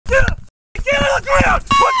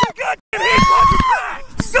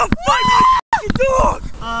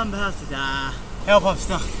I'm about to die. Help, I'm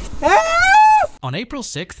stuck. On April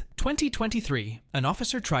 6th, 2023, an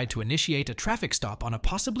officer tried to initiate a traffic stop on a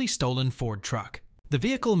possibly stolen Ford truck. The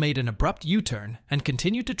vehicle made an abrupt U-turn and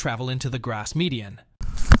continued to travel into the grass median.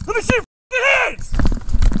 Let me see your hands!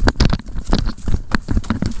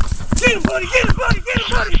 Get him, buddy! Get him, buddy! Get him,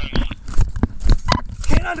 buddy!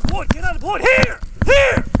 Canine deployed! Canine deployed! Here!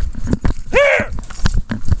 Here! Here!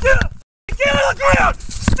 Get up! Get on the ground!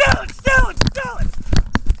 Steal it! Steal it! Steal it!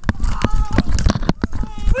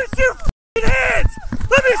 Let me see your hands!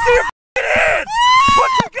 Let me see your hands! Put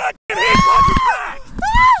your goddamn hands on your back!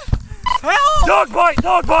 Help! Dog bite!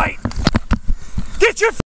 Dog bite! Get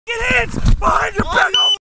your hands behind your back!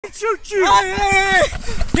 I'll shoot you! Hey,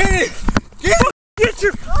 get it! Get it! Get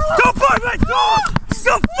your... Don't bite my dog!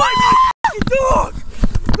 Don't bite my dog!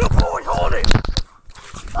 Good boy, hold it!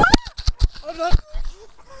 I'm not...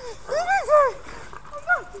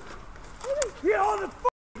 Get on the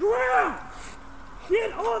ground!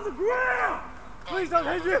 Get on the ground! Please don't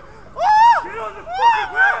hit me! Get on the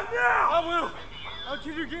fucking ground now! I will! How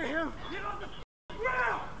can you get him? Get on the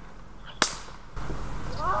ground!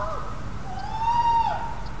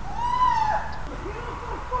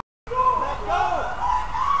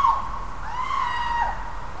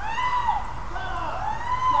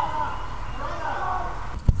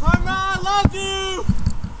 I love you!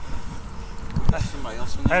 Somebody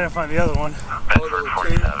else in I there? didn't find the other one.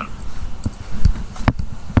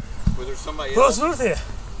 Was there somebody Who else? else is with you?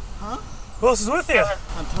 Huh? Who else is with you?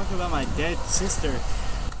 I'm talking about my dead sister.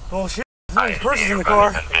 Oh shit, there's purses in the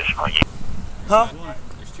car. Huh?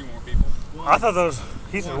 There's two more people. I thought those,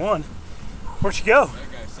 he's the one. Where'd she go?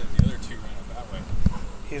 That guy said the other two ran up that way.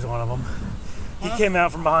 He's one of them. He came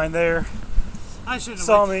out from behind there, I should have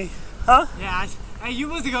saw me. Huh? Yeah, hey, you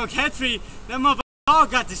wasn't gonna catch me. That motherfucker dog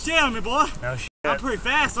got the shit on me, boy. No shit. I'm pretty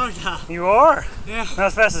fast, aren't I? You are. Yeah. Not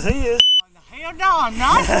as fast as he is. Hell no, I'm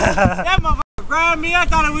not. That motherfucker grabbed me. I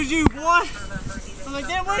thought it was you, boy. I was like,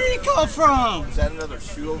 damn, where did he come from? Is that another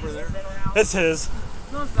shoe over there? It's his.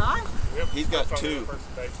 No, it's not. He's got two.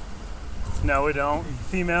 No, we don't.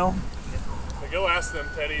 Female. Go ask them,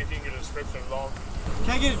 Teddy, if you can get a description of all.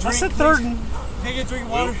 Can I get a drink? I said please? third. Can I get a drink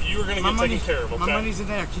of water? You were going to My get money- taken care of, okay? My money's in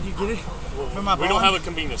there. Can you get it? For my bond? We don't have a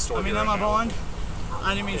convenience store I mean, here not right my now. bond.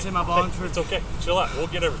 I didn't mean to say my bond for. It's okay. Chill out. We'll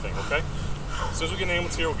get everything, okay? As soon as we get an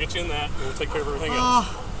ambulance here, we'll get you in that, and we'll take care of everything else.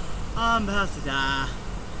 Oh, I'm about to die.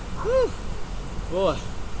 Whew. Boy,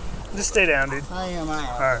 Just stay down, dude. I am.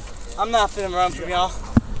 Alright. I'm not finna run from y'all.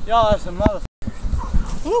 Y'all are some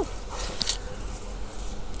motherfuckers. Woo.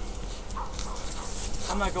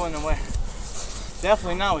 I'm not going nowhere.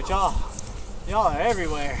 Definitely not with y'all. Y'all are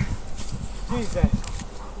everywhere. Jesus.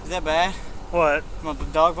 Is that bad? What? My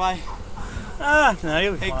dog bite? No,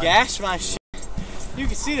 you'll be It fine. gashed my shit. You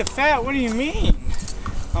can see the fat. What do you mean?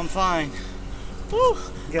 I'm fine. Woo.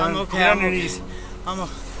 Get I'm on- okay. get on I'm your okay. knees.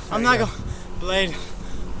 I'm not gonna. Blade,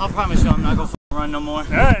 I promise you I'm not gonna run no more.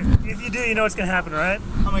 Alright, if you do, you know what's gonna happen, right?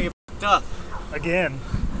 I'm gonna get fucked up. Again.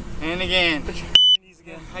 And again. Put your on your knees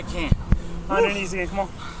again. I can't. On your knees again, come on.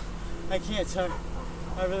 I can't, sir.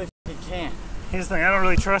 I really fucking can't. Here's the thing, I don't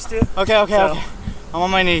really trust you. Okay, okay, So- okay. I'm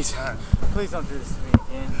on my knees. Alright. Please don't do this to me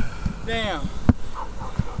again. Damn.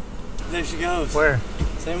 There she goes. Where?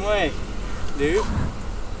 Same way, dude.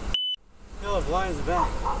 Yo, the blind is the back.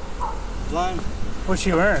 Blind. What's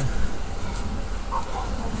she wearing?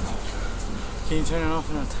 Can you turn it off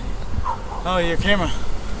and I'll tell you? Oh, your camera.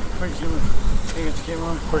 Where's your camera? You got your camera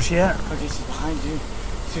on? Where's she at? Okay, she's behind you.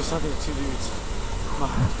 She was talking to two dudes.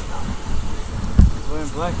 Behind. She's wearing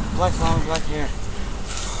black long, black hair.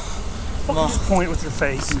 Come on. Just point with your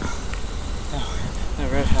face. That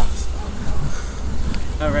red house.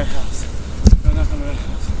 That red house. Go knock on the red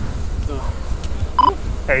house. Door.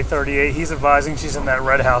 Hey, 38, he's advising she's in that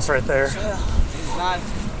red house right there. Shut up. It's not.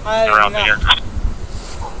 I am not.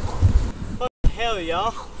 What the hell,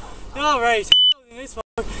 y'all? Y'all right as hell in this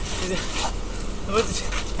motherfucker.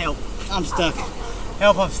 Help. I'm stuck.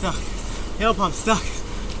 Help, I'm stuck. Help, I'm stuck.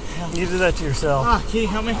 Help. You did that to yourself. Ah, can you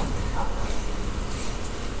help me?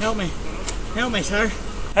 Help me. Help me, sir.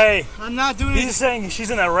 Hey, I'm not doing he's it. saying she's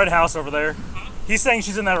in that red house over there. He's saying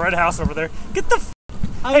she's in that red house over there. Get the f.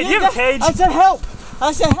 I Hey, did you have a that. cage? I said help.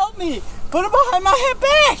 I said help me. Put it behind my head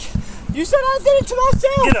back. You said I did it to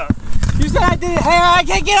myself. Get up. You said I did it. Hey, I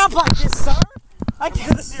can't get up like this, sir. I You did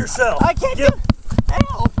can't. this to yourself. I can't do. Get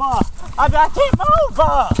Help. I can't move.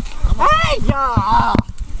 Hey, y'all.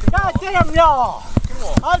 God damn, y'all.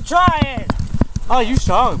 I'm trying. Oh, you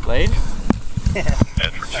strong, Blade.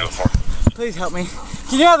 Please help me.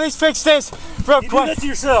 Can you at least fix this real You did quick? that to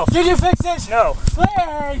yourself. Did you fix this? No.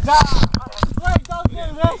 Please. Please don't do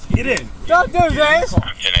do this. Get in. Don't do this.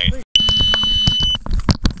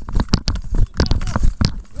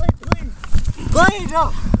 Please,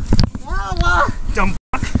 Dumb.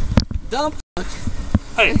 Dumb.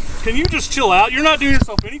 Hey, can you just chill out? You're not doing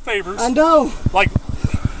yourself any favors. I know. Like,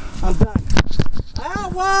 I'm done.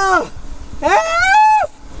 Ow!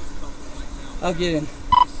 Help! I'll get in.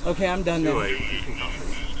 Okay, I'm done now.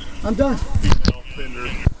 I'm done.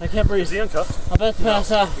 I can't breathe. Is he uncuffed? I'm about to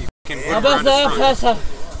pass out. I'm about to pass out.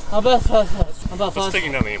 I'm about to pass out. I'm about to Let's pass take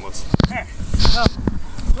him down the ambulance.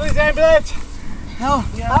 Please, ambulance. No.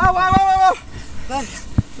 Yeah. Ow!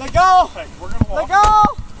 Let go. Hey, we're gonna walk. Let go.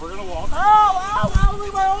 We're gonna walk. Ow!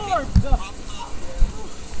 Leave my arms.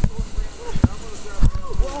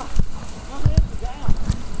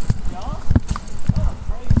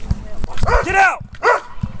 Get out!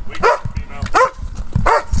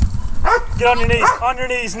 Get on your knees. On your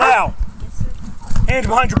knees now. Hands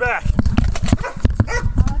behind your back.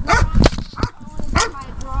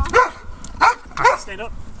 Stand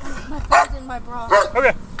up. My phone's in my bra.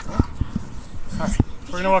 Okay. Alright.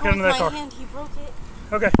 We're gonna walk into that car. My hand, he broke it.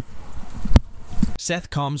 Okay. Seth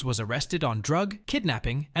Combs was arrested on drug,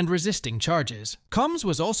 kidnapping, and resisting charges. Combs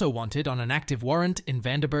was also wanted on an active warrant in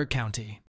Vanderburgh County.